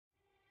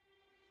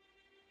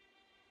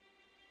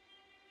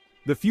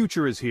The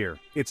future is here.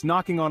 It's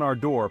knocking on our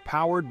door,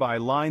 powered by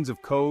lines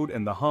of code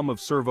and the hum of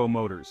servo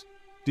motors.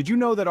 Did you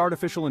know that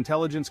artificial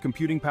intelligence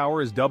computing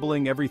power is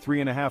doubling every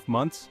 3.5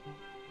 months?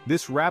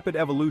 This rapid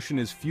evolution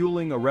is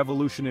fueling a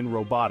revolution in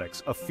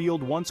robotics, a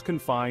field once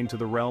confined to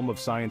the realm of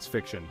science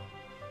fiction.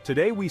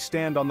 Today we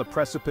stand on the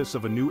precipice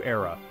of a new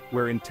era,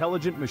 where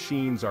intelligent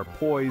machines are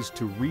poised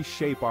to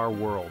reshape our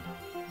world.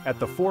 At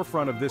the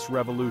forefront of this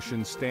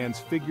revolution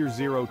stands Figure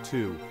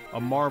 02, a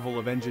marvel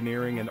of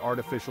engineering and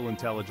artificial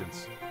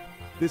intelligence.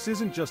 This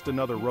isn't just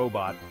another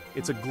robot,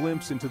 it's a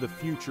glimpse into the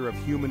future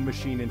of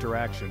human-machine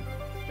interaction.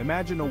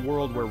 Imagine a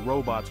world where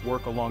robots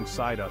work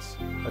alongside us,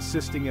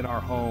 assisting in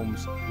our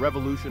homes,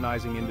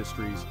 revolutionizing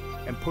industries,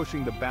 and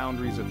pushing the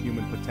boundaries of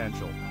human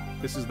potential.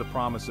 This is the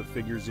promise of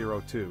Figure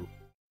 02.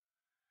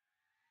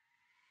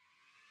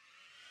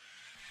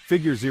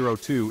 Figure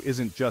 02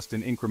 isn't just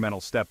an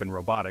incremental step in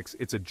robotics,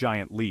 it's a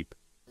giant leap.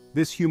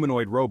 This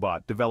humanoid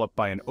robot, developed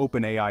by an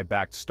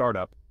OpenAI-backed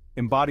startup,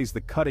 embodies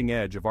the cutting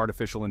edge of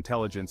artificial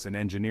intelligence and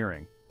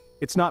engineering.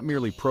 It's not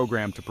merely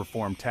programmed to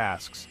perform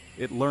tasks,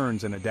 it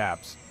learns and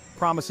adapts,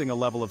 promising a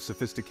level of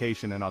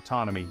sophistication and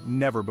autonomy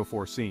never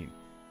before seen.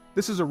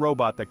 This is a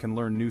robot that can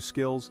learn new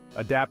skills,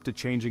 adapt to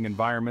changing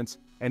environments,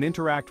 and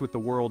interact with the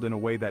world in a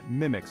way that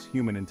mimics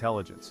human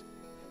intelligence.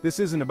 This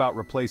isn't about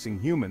replacing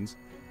humans,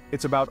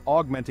 it's about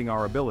augmenting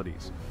our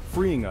abilities,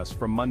 freeing us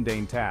from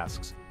mundane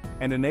tasks,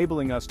 and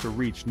enabling us to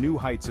reach new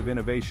heights of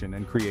innovation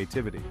and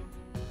creativity.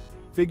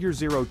 Figure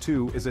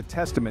 02 is a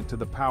testament to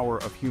the power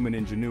of human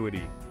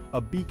ingenuity,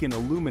 a beacon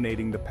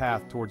illuminating the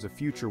path towards a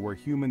future where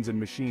humans and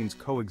machines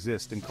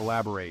coexist and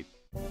collaborate.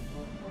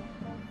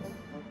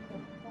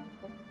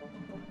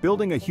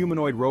 Building a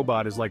humanoid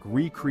robot is like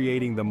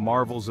recreating the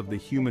marvels of the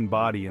human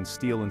body in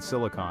steel and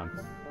silicon.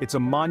 It's a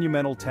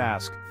monumental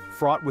task,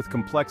 fraught with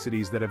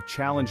complexities that have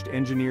challenged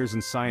engineers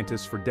and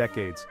scientists for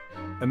decades.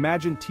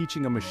 Imagine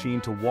teaching a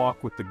machine to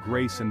walk with the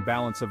grace and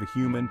balance of a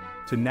human,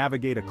 to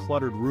navigate a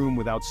cluttered room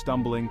without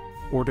stumbling,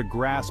 or to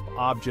grasp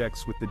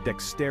objects with the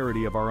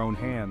dexterity of our own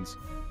hands.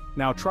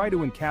 Now try to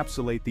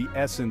encapsulate the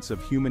essence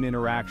of human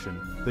interaction,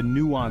 the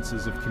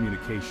nuances of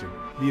communication,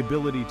 the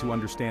ability to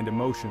understand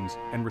emotions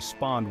and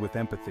respond with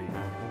empathy.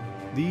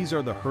 These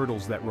are the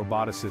hurdles that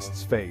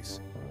roboticists face,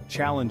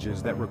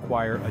 challenges that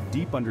require a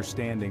deep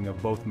understanding of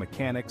both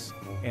mechanics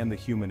and the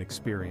human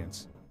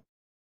experience.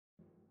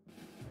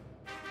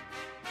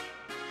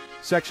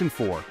 Section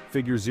 4,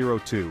 Figure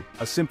 02,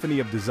 a symphony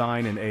of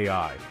design and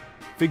AI.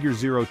 Figure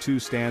 02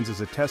 stands as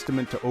a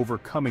testament to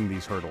overcoming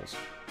these hurdles.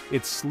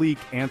 Its sleek,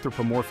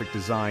 anthropomorphic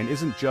design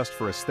isn't just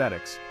for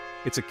aesthetics,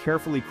 it's a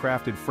carefully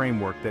crafted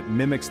framework that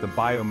mimics the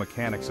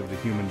biomechanics of the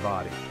human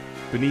body.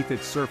 Beneath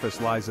its surface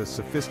lies a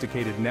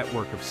sophisticated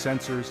network of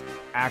sensors,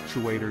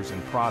 actuators,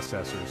 and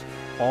processors,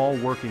 all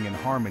working in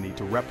harmony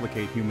to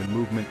replicate human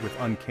movement with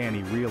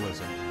uncanny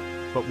realism.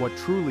 But what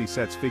truly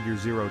sets Figure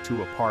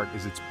 02 apart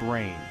is its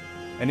brain,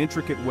 an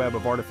intricate web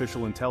of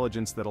artificial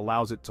intelligence that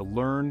allows it to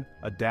learn,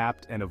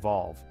 adapt, and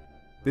evolve.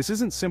 This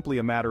isn't simply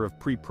a matter of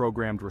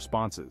pre-programmed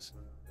responses.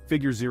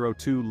 Figure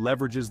 02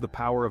 leverages the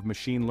power of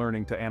machine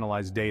learning to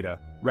analyze data,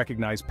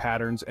 recognize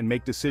patterns, and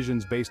make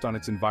decisions based on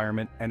its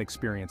environment and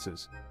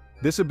experiences.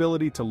 This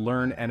ability to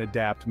learn and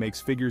adapt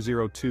makes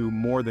Figure 02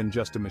 more than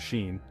just a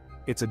machine.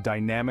 It's a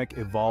dynamic,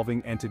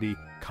 evolving entity,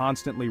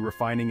 constantly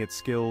refining its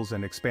skills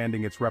and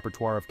expanding its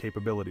repertoire of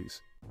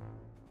capabilities.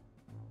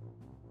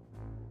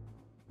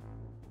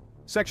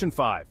 Section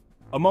 5.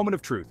 A moment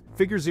of truth.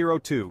 Figure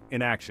 02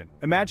 in action.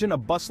 Imagine a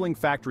bustling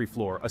factory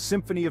floor, a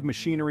symphony of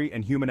machinery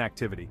and human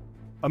activity.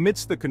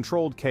 Amidst the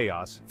controlled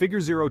chaos,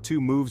 Figure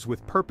 02 moves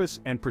with purpose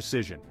and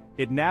precision.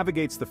 It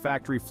navigates the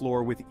factory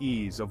floor with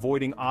ease,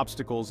 avoiding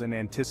obstacles and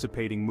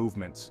anticipating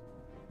movements.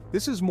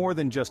 This is more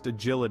than just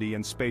agility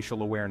and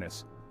spatial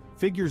awareness.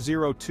 Figure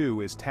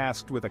 02 is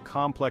tasked with a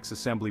complex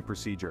assembly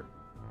procedure.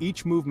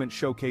 Each movement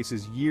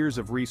showcases years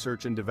of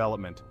research and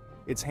development.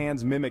 Its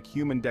hands mimic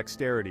human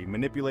dexterity,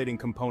 manipulating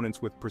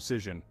components with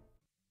precision.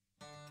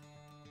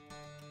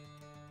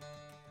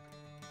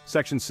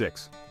 Section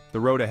 6. The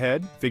road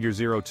ahead,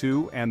 Figure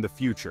 02, and the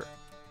future.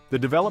 The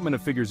development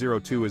of Figure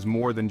 02 is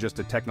more than just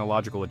a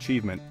technological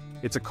achievement,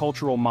 it's a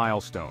cultural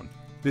milestone.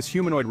 This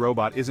humanoid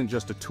robot isn't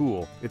just a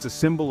tool, it's a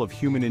symbol of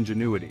human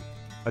ingenuity,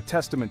 a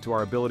testament to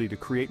our ability to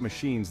create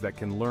machines that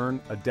can learn,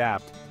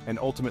 adapt, and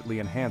ultimately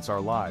enhance our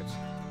lives.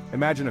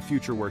 Imagine a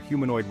future where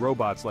humanoid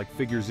robots like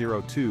Figure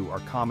 02 are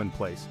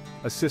commonplace,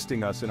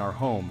 assisting us in our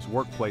homes,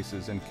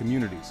 workplaces, and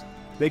communities.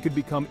 They could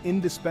become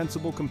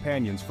indispensable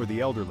companions for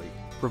the elderly,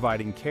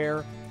 providing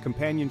care,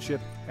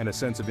 companionship, and a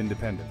sense of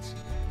independence.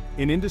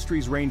 In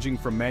industries ranging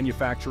from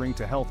manufacturing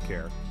to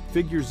healthcare,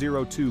 Figure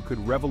 02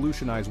 could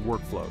revolutionize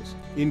workflows,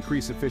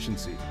 increase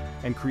efficiency,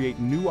 and create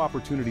new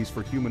opportunities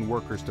for human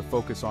workers to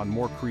focus on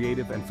more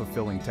creative and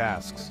fulfilling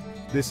tasks.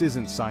 This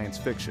isn't science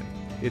fiction.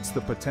 It's the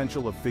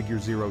potential of Figure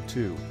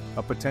 02,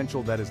 a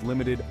potential that is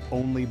limited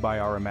only by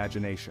our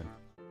imagination.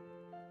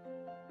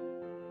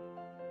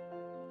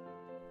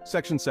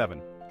 Section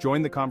 7.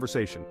 Join the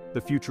conversation,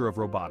 the future of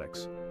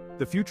robotics.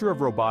 The future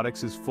of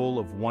robotics is full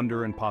of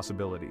wonder and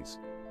possibilities.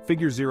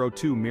 Figure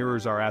 02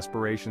 mirrors our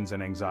aspirations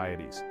and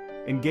anxieties.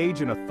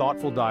 Engage in a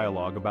thoughtful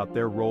dialogue about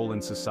their role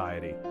in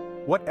society.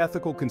 What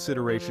ethical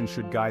considerations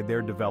should guide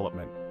their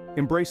development?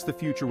 Embrace the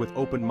future with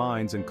open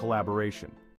minds and collaboration.